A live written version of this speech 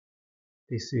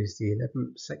This is the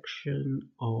 11th section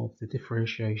of the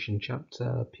differentiation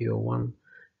chapter, Pure 1,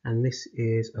 and this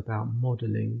is about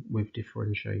modelling with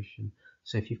differentiation.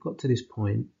 So if you've got to this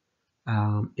point,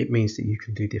 it means that you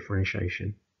can do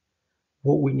differentiation.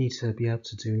 What we need to be able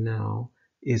to do now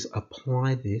is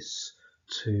apply this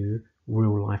to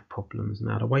real life problems.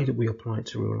 Now, the way that we apply it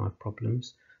to real life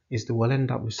problems is that we'll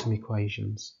end up with some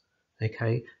equations.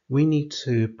 Okay, we need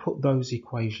to put those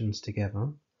equations together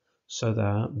so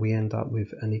that we end up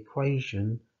with an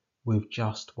equation with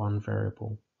just one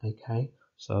variable. Okay,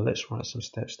 so let's write some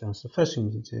steps down. So the first thing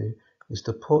we need to do is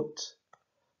to put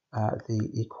the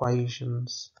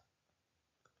equations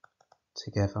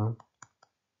together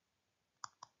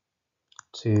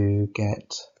to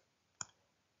get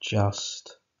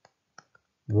just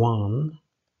one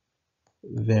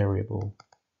variable.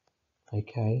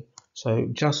 Okay, so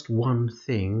just one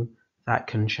thing that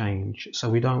can change. So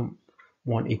we don't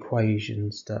want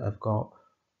equations that have got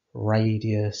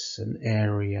radius and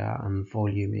area and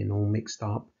volume in all mixed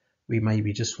up. We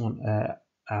maybe just want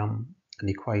an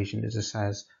equation that just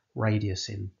has radius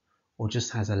in, or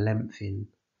just has a length in,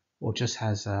 or just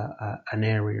has an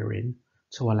area in,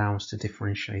 to allow us to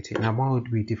differentiate it. Now, why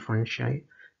would we differentiate?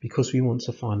 Because we want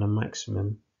to find a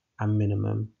maximum and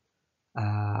minimum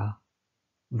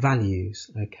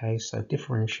values. Okay, so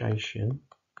differentiation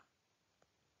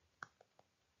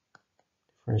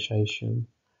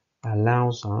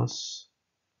allows us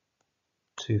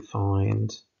to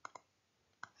find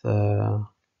the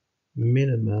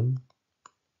minimum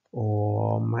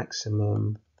or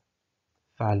maximum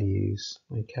values.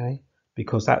 Okay,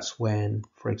 because that's when,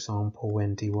 for example,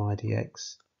 when dy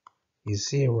dx is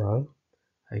 0,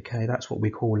 okay, that's what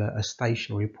we call a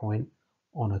stationary point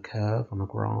on a curve, on a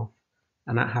graph,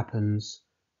 and that happens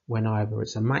when either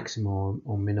it's a maximum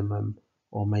or minimum,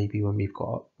 or maybe when we've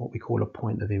got what we call a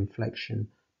point of inflection.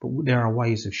 But there are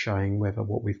ways of showing whether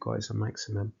what we've got is a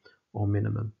maximum or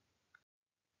minimum.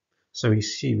 So you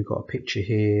see we've got a picture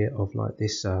here of like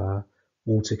this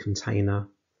water container,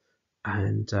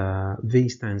 and V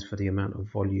stands for the amount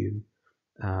of volume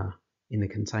in the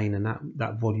container, and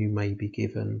that volume may be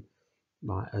given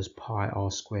like as pi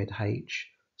r squared h,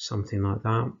 something like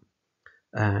that.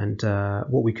 And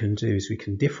what we can do is we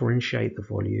can differentiate the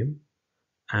volume,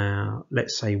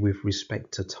 let's say with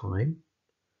respect to time.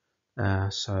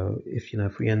 So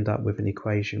if we end up with an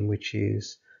equation which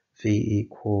is V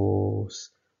equals,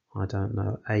 I don't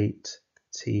know,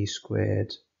 8t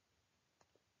squared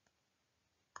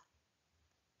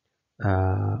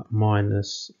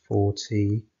minus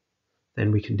 4t,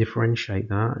 then we can differentiate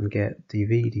that and get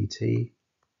dv dt,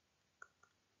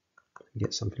 and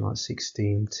get something like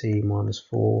 16t minus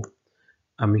 4,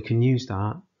 and we can use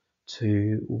that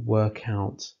to work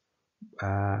out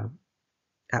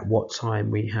at what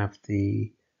time we have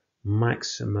the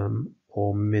maximum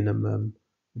or minimum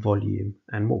volume.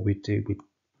 And what we'd do, we'd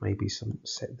maybe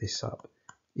set this up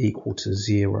equal to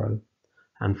 0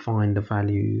 and find the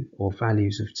value or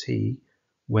values of t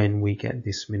when we get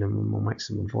this minimum or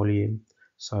maximum volume.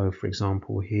 So for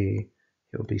example here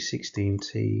it will be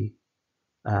 16t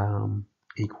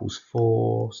equals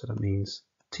 4, so that means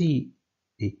t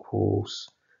equals,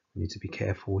 we need to be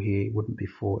careful here, it wouldn't be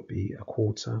 4, it'd be a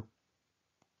quarter,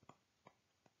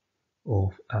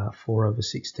 or 4 over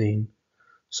 16.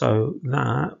 So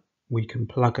that we can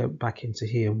plug it back into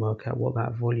here and work out what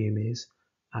that volume is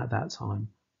at that time.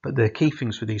 But the key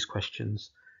things with these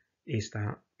questions is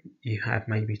that you have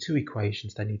maybe two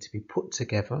equations that need to be put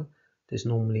together. There's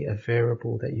normally a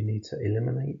variable that you need to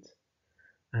eliminate,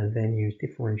 and then use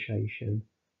differentiation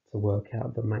to work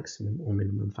out the maximum or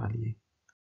minimum value.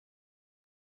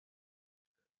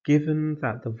 Given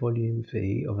that the volume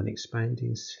V of an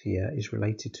expanding sphere is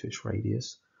related to its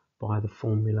radius by the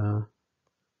formula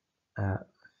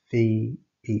V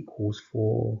equals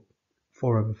 4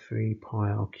 over 3 pi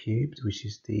r cubed, which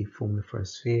is the formula for a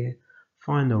sphere,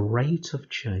 find the rate of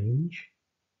change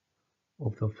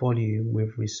of the volume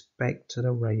with respect to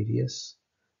the radius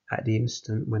at the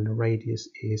instant when the radius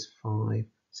is 5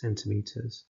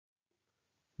 centimeters.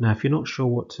 Now, if you're not sure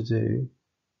what to do,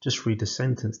 just read the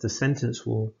sentence. The sentence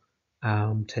will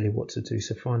tell you what to do.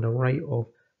 So find a rate of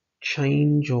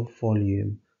change of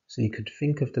volume. So you could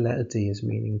think of the letter D as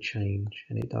meaning change,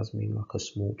 and it does mean like a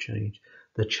small change.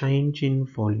 The change in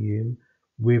volume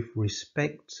with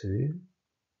respect to,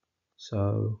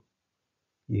 so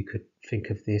you could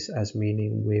think of this as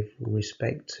meaning with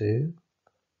respect to,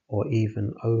 or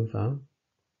even over,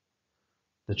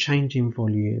 the change in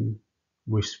volume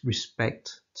with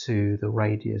respect to the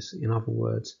radius, in other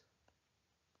words,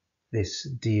 this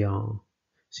dr.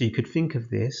 So you could think of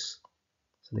this,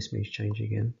 so this means change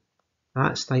again,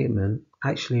 That statement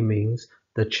actually means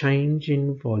the change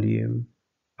in volume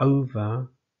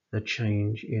over the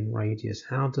change in radius.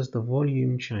 How does the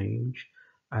volume change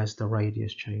as the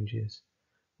radius changes?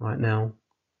 Right now,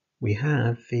 we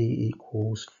have V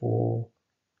equals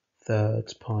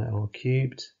 4/3 pi r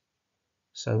cubed.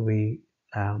 So we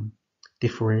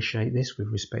differentiate this with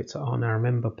respect to r. Now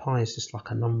remember, pi is just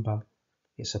like a number.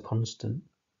 It's a constant.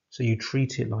 So you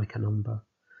treat it like a number.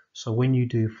 So when you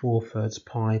do 4/3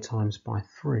 pi times by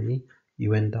 3,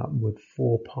 you end up with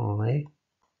 4 pi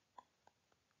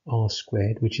r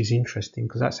squared, which is interesting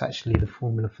because that's actually the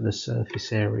formula for the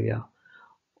surface area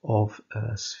of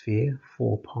a sphere,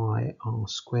 4 pi r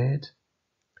squared.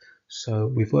 So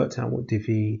we've worked out what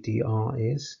dV dr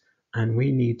is, and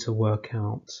we need to work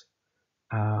out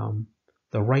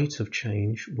the rate of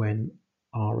change when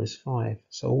r is 5.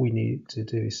 So all we need to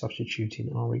do is substitute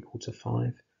in r equal to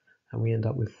 5, and we end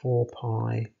up with 4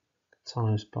 pi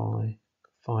times by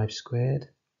 5 squared.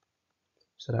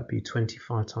 So that'd be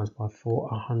 25 times by 4,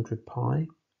 100 pi.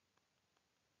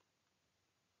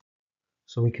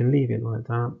 So we can leave it like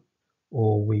that,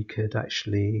 or we could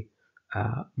actually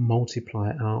multiply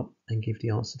it out and give the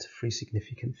answer to 3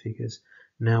 significant figures.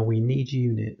 Now we need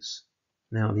units.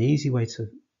 Now the easy way to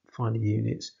find the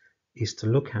units is to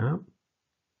look at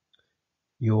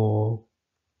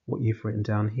what you've written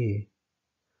down here.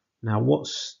 Now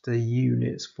what's the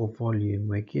units for volume?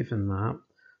 We're given that,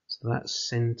 so that's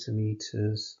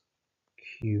centimeters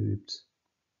cubed.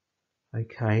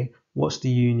 Okay, what's the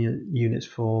units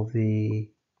for the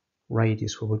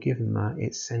radius? Well, we're given that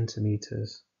it's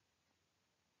centimeters.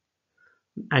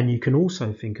 And you can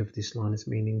also think of this line as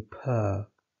meaning per.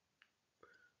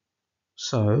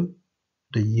 So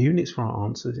the units for our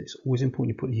answers, it's always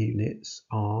important you put the units,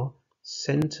 are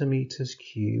centimeters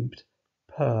cubed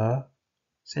per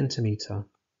centimeter.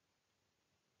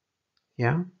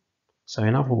 Yeah? So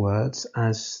in other words,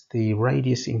 as the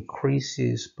radius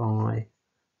increases by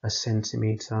a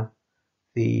centimeter,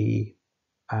 the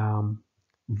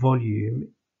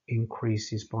volume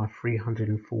increases by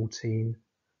 314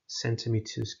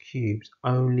 centimeters cubed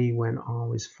only when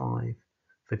r is 5.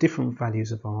 For different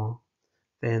values of r,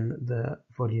 then the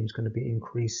volume is going to be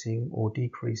increasing or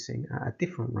decreasing at a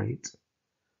different rate.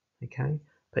 Okay,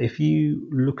 but if you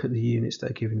look at the units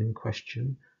that are given in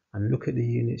question and look at the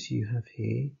units you have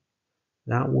here,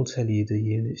 that will tell you the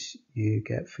units you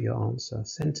get for your answer: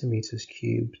 centimeters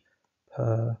cubed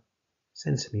per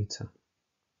centimeter.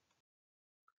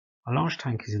 A large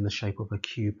tank is in the shape of a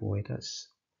cuboid. That's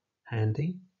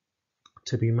handy.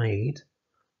 To be made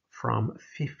from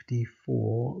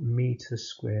 54 meters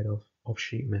squared of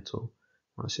sheet metal.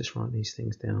 Let's just write these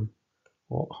things down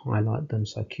or highlight them.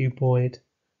 So cuboid,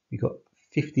 we've got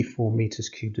 54 meters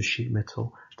cubed of sheet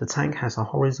metal. The tank has a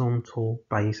horizontal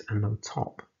base and no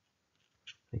top.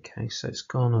 Okay, so it's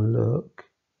gonna look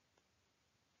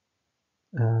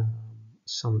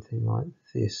something like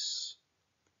this.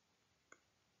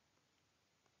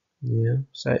 Yeah,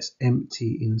 so it's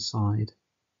empty inside.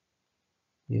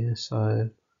 Yeah, so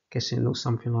guessing it looks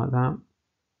something like that.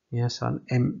 Yeah, so an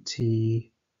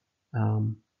empty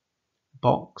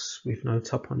box with no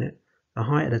top on it. The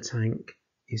height of the tank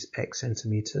is x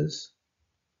centimeters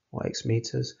or x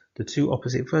meters. The two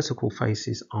opposite vertical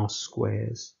faces are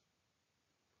squares.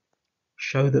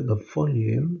 Show that the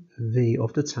volume V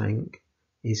of the tank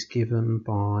is given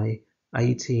by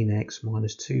 18x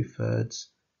minus 2/3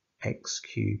 x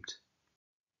cubed.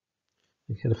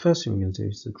 Okay, the first thing we're going to do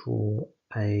is to draw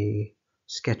a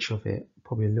sketch of it,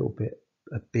 probably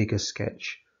a bigger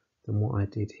sketch than what I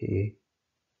did here.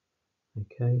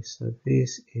 Okay, so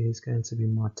this is going to be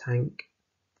my tank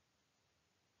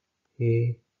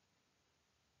here.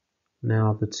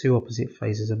 Now the two opposite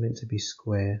faces are meant to be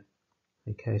square.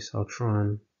 Okay, so I'll try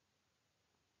and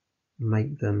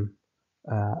make them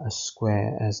as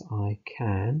square as I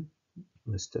can.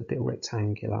 Just a bit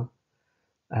rectangular.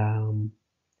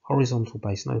 Horizontal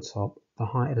base, no top. The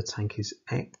height of the tank is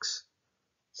x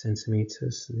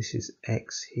centimeters. So this is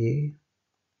x here.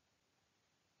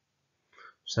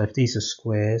 So if these are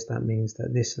squares, that means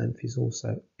that this length is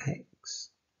also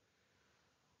x.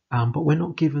 But we're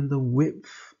not given the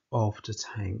width of the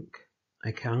tank.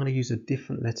 Okay, I'm going to use a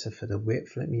different letter for the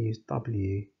width. Let me use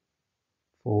W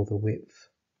for the width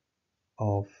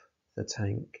of the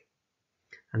tank.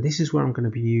 And this is where I'm going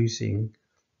to be using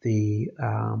the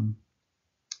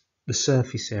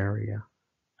surface area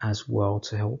as well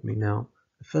to help me. Now,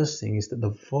 the first thing is that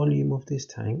the volume of this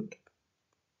tank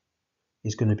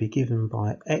is going to be given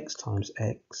by x times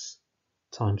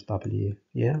W.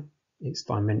 Yeah, its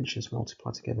dimensions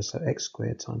multiply together, so x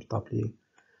squared times W.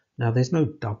 Now there's no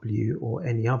W or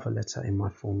any other letter in my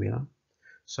formula,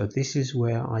 So this is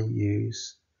where I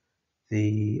use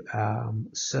the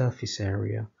surface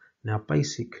area. Now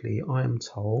basically I am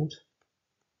told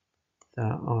that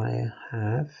I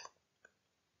have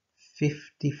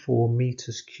 54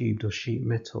 meters cubed of sheet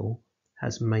metal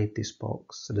has made this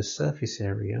box. So the surface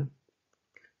area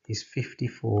is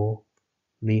 54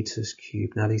 meters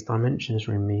cubed. Now these dimensions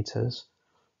are in meters.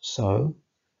 So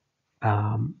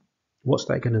what's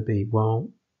that going to be? Well,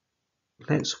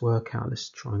 let's work out, let's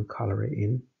try and color it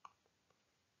in.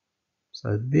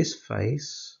 So this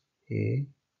face here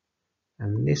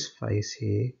and this face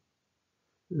here,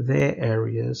 their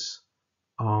areas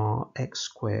are x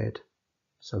squared.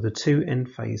 So the two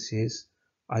end faces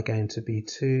are going to be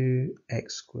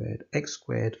 2x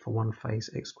squared for one face,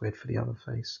 x squared for the other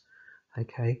face.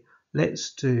 Okay,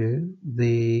 let's do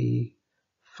the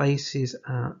faces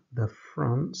at the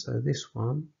front, so this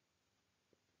one,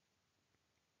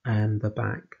 and the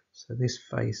back. So this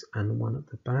face and one at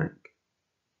the back.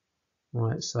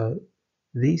 Right, so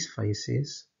these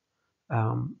faces,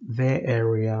 their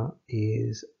area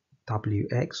is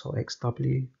WX or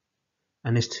XW,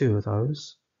 and there's two of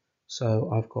those. So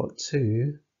I've got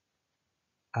two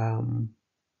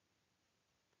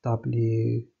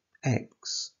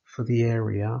WX for the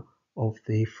area of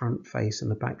the front face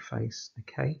and the back face,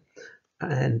 okay?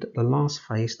 And the last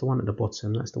face, the one at the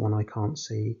bottom, that's the one I can't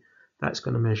see, that's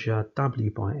going to measure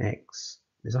W by X.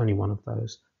 There's only one of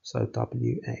those, so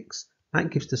WX. That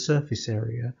gives the surface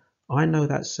area. I know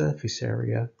that surface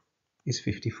area is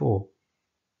 54.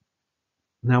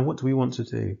 Now what do we want to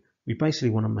do? We basically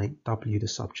want to make W the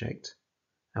subject.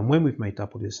 And when we've made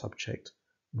W the subject,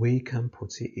 we can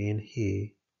put it in here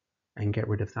and get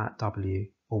rid of that W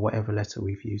or whatever letter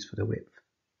we've used for the width.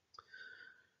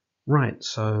 Right,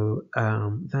 so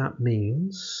that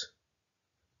means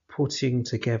putting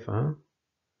together,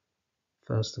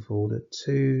 first of all, the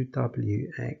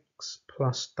 2WX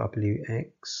plus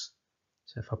WX.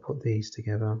 So if I put these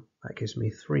together, that gives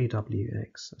me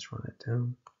 3WX. Let's write it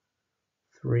down.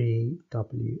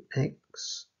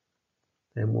 3WX.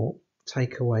 Then we'll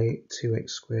take away 2x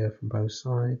squared from both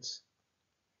sides.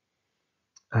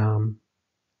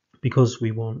 Because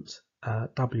we want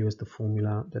W as the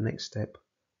formula, the next step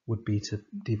would be to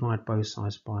divide both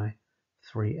sides by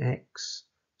 3x.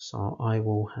 So I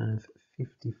will have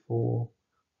 54,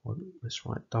 or let's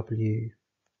write W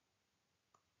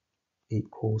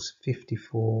equals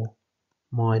 54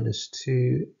 minus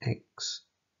 2x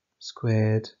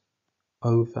squared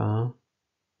over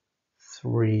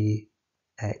 3x.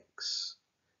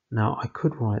 Now I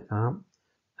could write that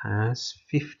as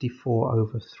 54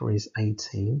 over 3 is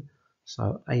 18,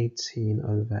 so 18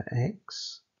 over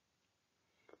x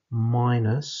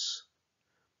minus,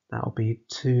 that will be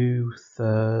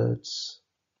 2/3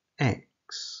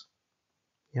 x.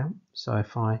 Yeah, so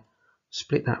if I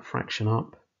split that fraction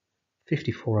up,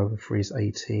 54 over 3 is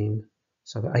 18,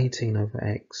 so the 18 over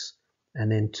x,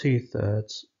 and then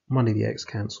 2/3, one of the x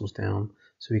cancels down,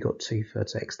 so we got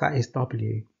 2/3 x. That is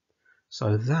W.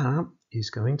 So that is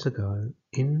going to go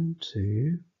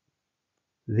into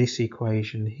this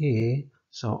equation here,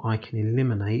 so I can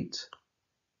eliminate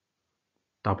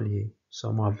W.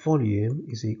 So my volume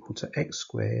is equal to x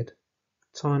squared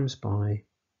times by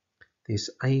this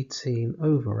 18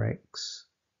 over x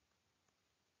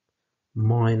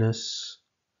minus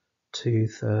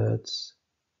 2/3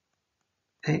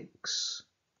 x,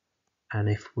 and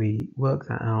if we work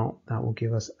that out, that will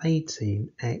give us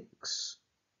 18x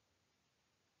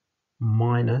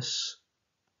minus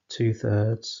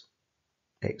 2/3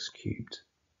 x cubed.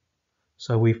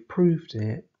 So we've proved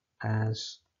it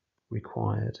as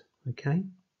required, okay,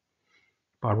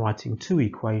 by writing two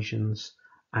equations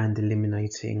and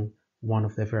eliminating one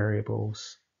of their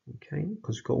variables, okay,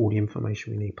 because we've got all the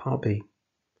information we need. Part B.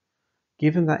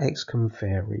 Given that x can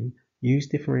vary, use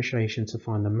differentiation to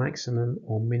find the maximum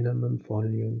or minimum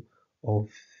volume of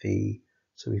V.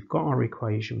 So we've got our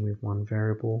equation with one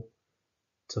variable.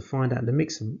 To find out the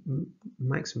maximum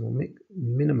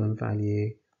minimum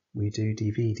value, we do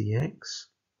dv dx.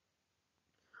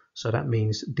 So that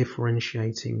means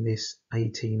differentiating this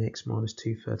 18x minus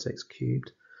 2/3 x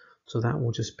cubed. So that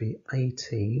will just be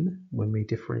 18 when we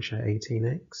differentiate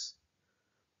 18x.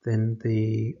 Then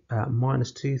the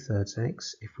minus 2/3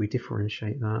 x, if we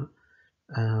differentiate that,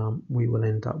 we will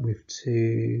end up with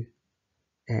 2x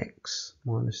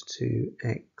minus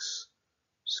 2x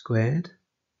squared.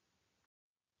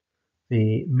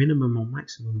 The minimum or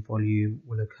maximum volume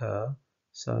will occur.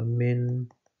 So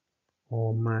min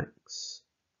or max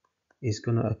is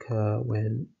going to occur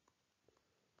when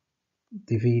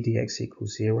dv dx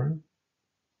equals 0,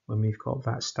 when we've got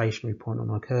that stationary point on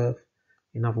our curve.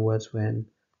 In other words, when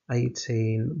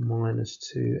 18 minus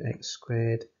 2x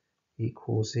squared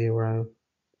equals 0.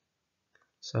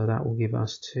 So that will give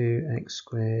us 2x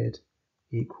squared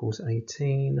equals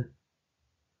 18,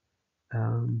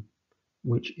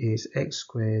 which is x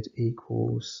squared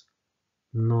equals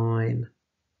 9.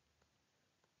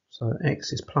 So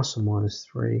x is plus or minus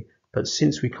 3, but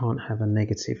since we can't have a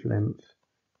negative length,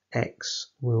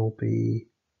 x will be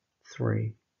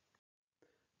 3.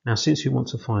 Now since we want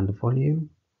to find the volume,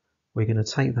 we're going to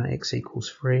take that x equals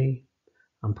 3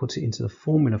 and put it into the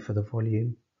formula for the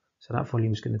volume. So that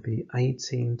volume is going to be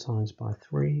 18 times by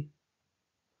 3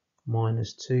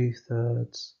 minus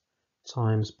 2/3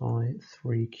 times by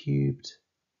 3 cubed.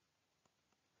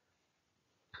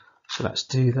 So let's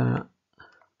do that.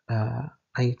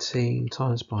 18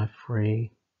 times by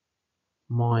 3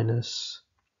 minus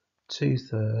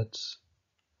 2/3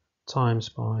 times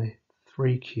by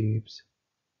 3 cubed,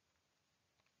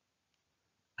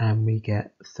 and we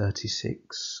get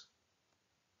 36.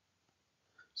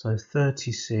 So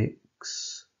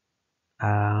 36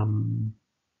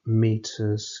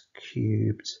 meters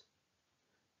cubed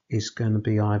is going to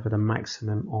be either the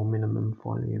maximum or minimum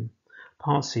volume.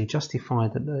 Part C, justify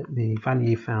that the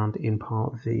value found in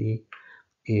part V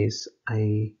is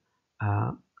a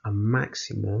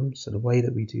maximum. So the way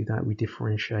that we do that, we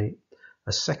differentiate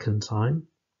a second time.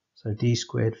 So d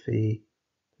squared v,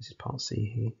 this is part C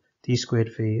here, d squared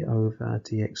v over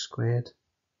dx squared.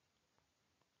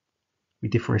 We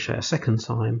differentiate a second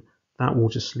time. That will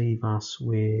just leave us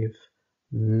with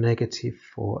negative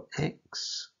for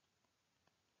x.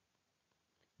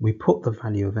 We put the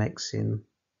value of x in,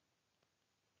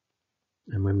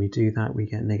 and when we do that, we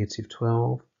get negative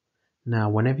 12.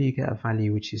 Now, whenever you get a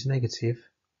value which is negative,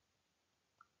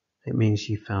 it means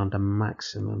you found a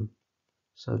maximum.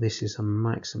 So this is a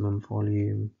maximum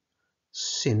volume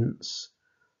since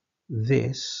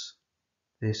this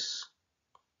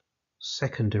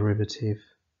second derivative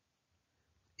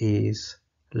is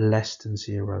less than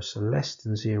 0. So less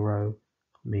than 0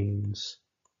 means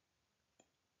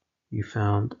you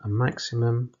found a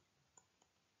maximum.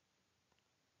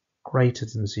 Greater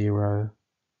than 0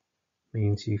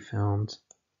 means you found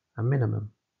a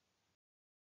minimum.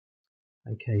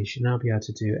 Okay, you should now be able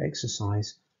to do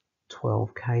exercise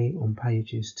 12K on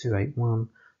pages 281.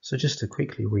 So just to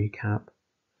quickly recap,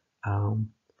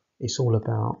 it's all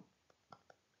about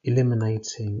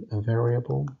eliminating a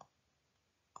variable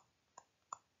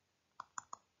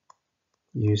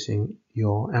using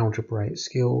your algebraic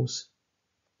skills,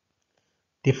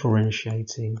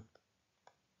 differentiating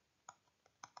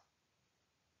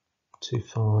to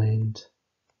find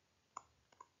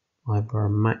either a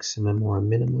maximum or a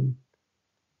minimum.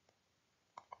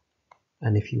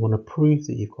 And if you want to prove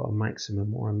that you've got a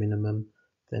maximum or a minimum,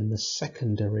 then the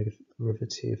second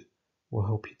derivative will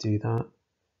help you do that.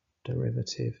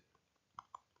 Derivative.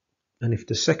 And if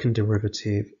the second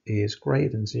derivative is greater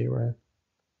than 0,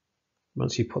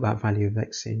 once you put that value of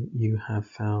x in, you have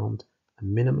found a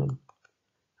minimum.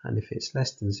 And if it's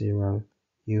less than 0,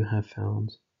 you have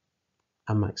found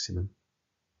a maximum.